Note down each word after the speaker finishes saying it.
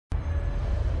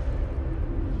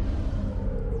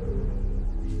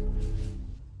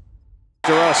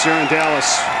Dallas here in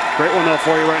Dallas. Great one, though,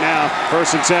 for you right now.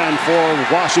 1st and 10 for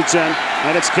Washington,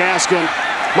 and it's Gaskin.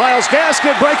 Myles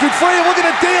Gaskin breaking free. Look at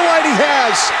the daylight he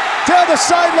has down the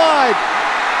sideline.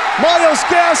 Myles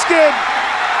Gaskin.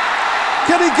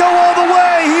 Can he go all the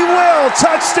way? He will.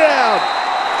 Touchdown.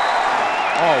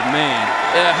 Oh, man.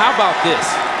 How about this?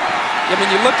 I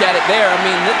mean, you look at it there. I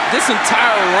mean, this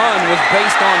entire run was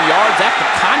based on yards after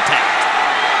contact.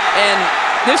 And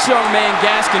this young man,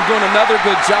 Gaskin, doing another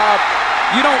good job.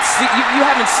 You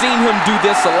haven't seen him do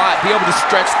this a lot, be able to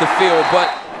stretch the field.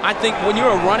 But I think when you're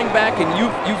a running back and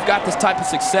you've got this type of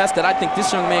success that I think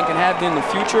this young man can have in the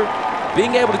future,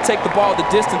 being able to take the ball the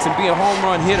distance and be a home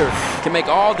run hitter can make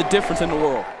all the difference in the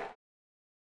world.